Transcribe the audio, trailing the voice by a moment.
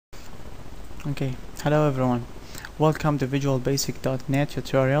Okay, hello everyone. Welcome to VisualBasic.net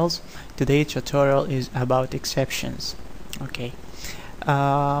tutorials. Today's tutorial is about exceptions. Okay,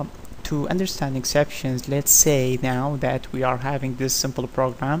 to understand exceptions, let's say now that we are having this simple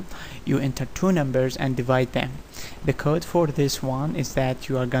program. You enter two numbers and divide them. The code for this one is that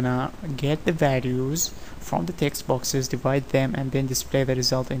you are gonna get the values from the text boxes, divide them, and then display the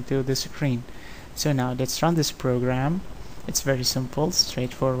result into the screen. So now let's run this program. It's very simple,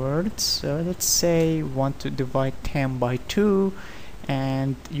 straightforward. So let's say you want to divide 10 by 2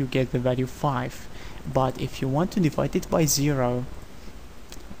 and you get the value 5. But if you want to divide it by 0,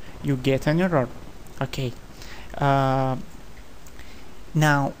 you get an error. Okay. Now,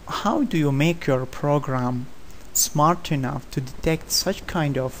 how do you make your program smart enough to detect such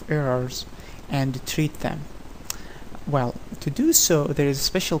kind of errors and treat them? Well, to do so, there is a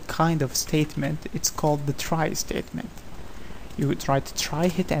special kind of statement. It's called the try statement. You try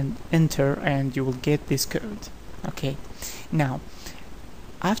hit and enter and you will get this code. Okay, now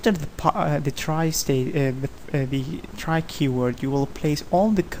after the try keyword, you will place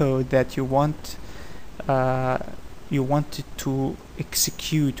all the code that you want it to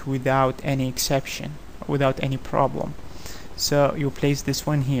execute without any exception, without any problem. So you place this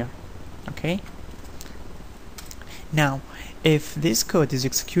one here. Okay, now if this code is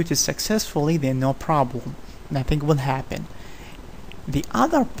executed successfully, then no problem, nothing will happen. The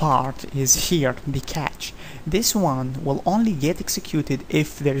other part is here, the catch. This one will only get executed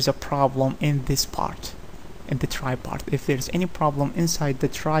if there is a problem in this part, in the try part. If there's any problem inside the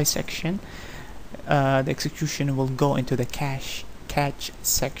try section, the execution will go into the catch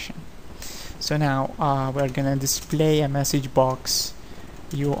section. So now we're gonna display a message box.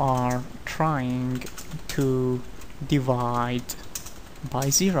 You are trying to divide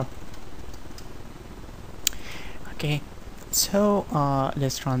by 0. Okay. So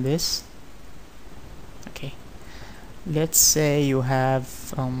let's run this. Okay, let's say you have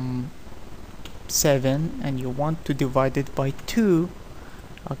 7 and you want to divide it by 2.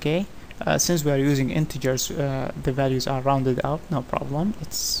 Okay, since we are using integers, the values are rounded out, no problem.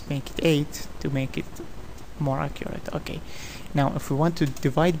 Let's make it 8 to make it more accurate. Okay, now if we want to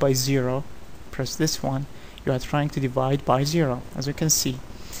divide by 0, press this one. You are trying to divide by 0, as you can see.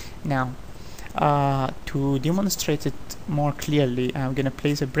 Now to demonstrate it more clearly, I'm gonna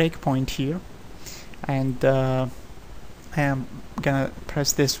place a breakpoint here, and I am gonna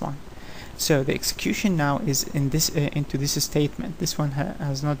press this one. So the execution now is in this into this statement. This one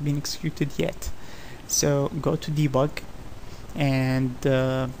has not been executed yet. So go to debug and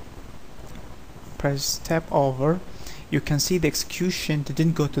press tab over. You can see the execution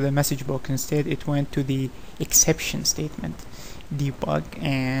didn't go to the message box. Instead, it went to the exception statement. Debug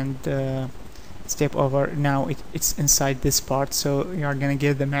and step over. Now it's inside this part, so you are gonna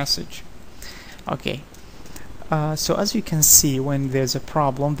get the message. Okay, so as you can see, when there's a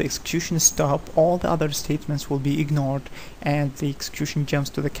problem, the execution stop, all the other statements will be ignored and the execution jumps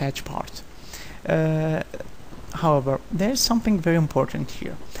to the catch part. However, there's something very important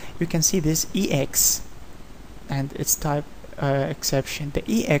here. You can see this EX and its type exception. The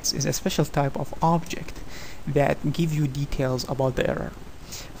EX is a special type of object that give you details about the error.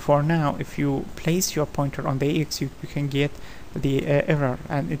 For now, if you place your pointer on the EX, you can get the error,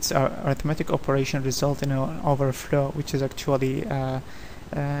 and its arithmetic operation result in an overflow, which is actually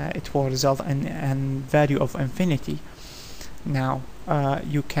it will result in a value of infinity. Now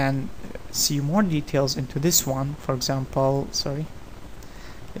you can see more details into this one. For example,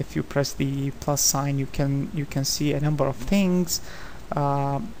 if you press the plus sign, you can see a number of things.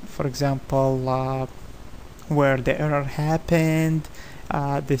 For example, where the error happened,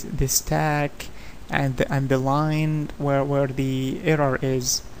 the stack, and the line where the error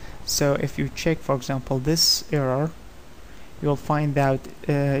is. So if you check, for example, this error, you'll find that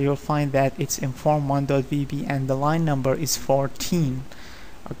it's in form1.vb and the line number is 14.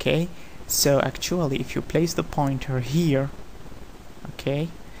 Okay, so actually if you place the pointer here, okay,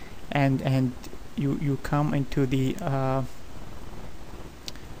 and you come into the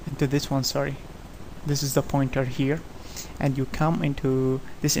into this one, this is the pointer here, and you come into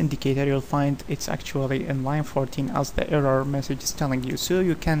this indicator, you'll find it's actually in line 14 as the error message is telling you, so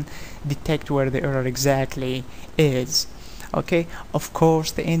you can detect where the error exactly is. Okay, of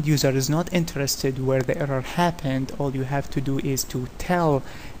course the end user is not interested where the error happened. All you have to do is to tell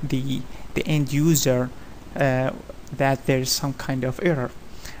the end user that there's some kind of error.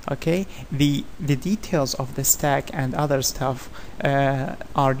 Okay, the details of the stack and other stuff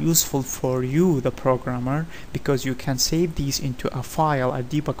are useful for you, the programmer, because you can save these into a file, a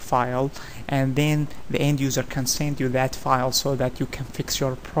debug file, and then the end user can send you that file so that you can fix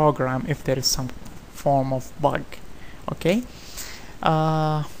your program if there is some form of bug. Okay,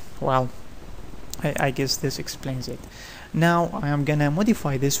 well, I guess this explains it. Now I am gonna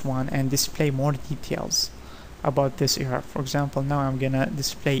modify this one and display more details about this error. For example, now I'm gonna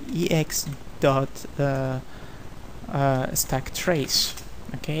display ex dot stack trace.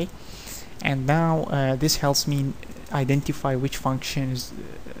 Okay, and now this helps me identify which function is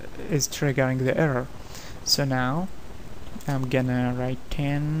triggering the error. So now I'm gonna write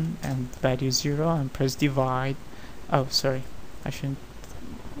 10 and value 0 and press divide. Oh, sorry, I shouldn't.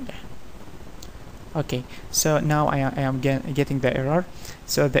 Okay, so now I am getting the error.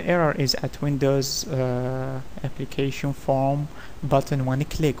 So the error is at Windows application form button one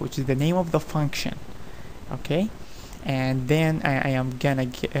click, which is the name of the function. Okay, and then I am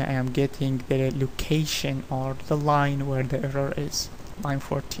getting the location or the line where the error is, line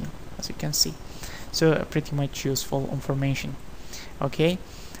 14, as you can see. So pretty much useful information. Okay.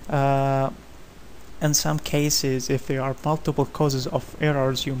 In some cases, if there are multiple causes of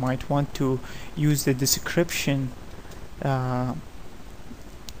errors, you might want to use the description the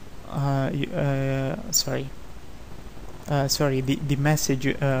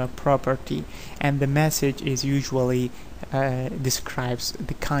message property, and the message is usually describes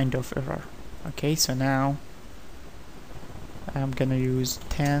the kind of error. Okay, so now I'm gonna use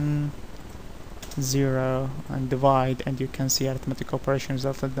 10 0 and divide, and you can see arithmetic operation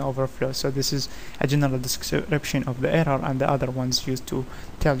resulted in the overflow. So this is a general description of the error, and the other ones used to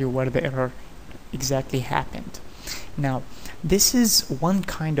tell you where the error exactly happened. Now this is one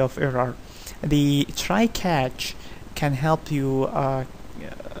kind of error. The try catch can help you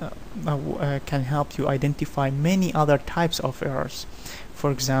identify many other types of errors. For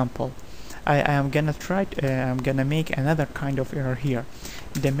example, I am gonna make another kind of error here.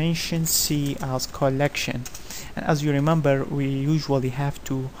 Dimension C as collection, and as you remember, we usually have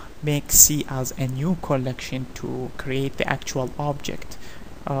to make C as a new collection to create the actual object.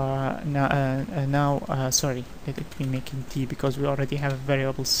 Sorry, let me make it D because we already have a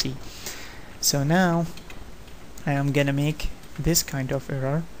variable C. So now I am gonna make this kind of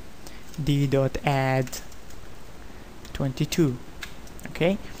error, d.add 22.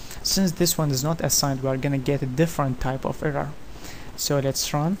 Okay, since this one is not assigned, we are gonna get a different type of error. So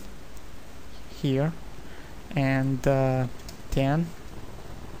let's run here, and 10,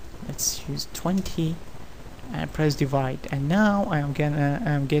 let's use 20 and press divide, and now I'm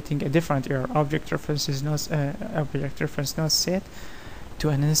getting a different error. Object reference not set to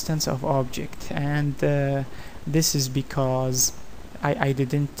an instance of object, and this is because I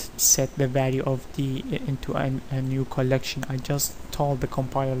didn't set the value of D into a new collection. I just told the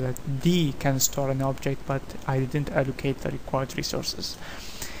compiler that D can store an object, but I didn't allocate the required resources.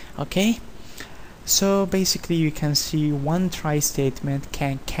 Okay, so basically you can see one try statement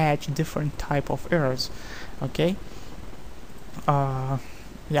can catch different type of errors. Okay, yeah.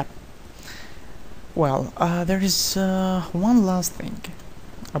 Well, there is one last thing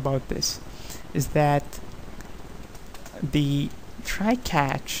about this, is that the try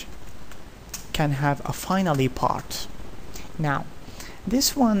catch can have a finally part. Now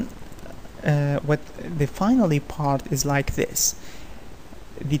this one, what the finally part is like this: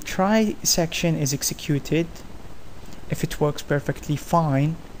 the try section is executed. If it works perfectly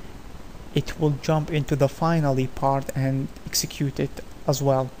fine, it will jump into the finally part and execute it as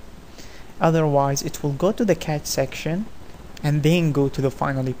well. Otherwise, it will go to the catch section and then go to the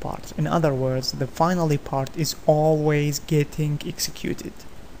finally part. In other words, the finally part is always getting executed.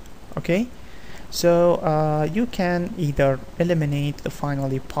 Okay, so you can either eliminate the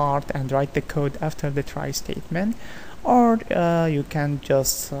finally part and write the code after the try statement, or you can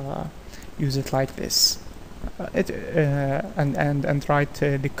just use it like this, and write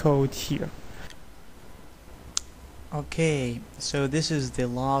the code here. Okay, so this is the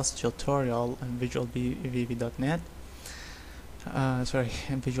last tutorial on VisualVB.net.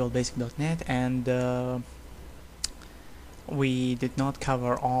 VisualBasic.net, and we did not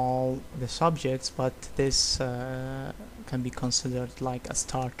cover all the subjects, but this can be considered like a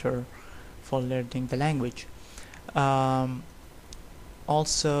starter for learning the language.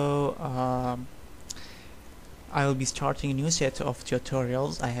 Also, I will be starting a new set of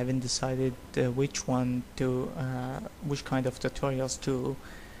tutorials. I haven't decided which kind of tutorials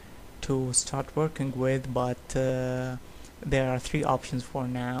to start working with, but there are 3 options for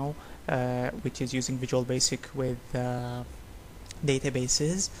now, which is using Visual Basic with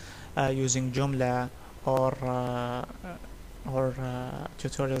databases using Joomla or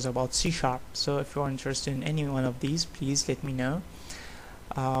tutorials about C#. So if you're interested in any one of these, please let me know.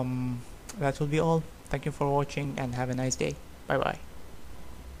 That will be all. Thank you for watching and have a nice day. Bye bye.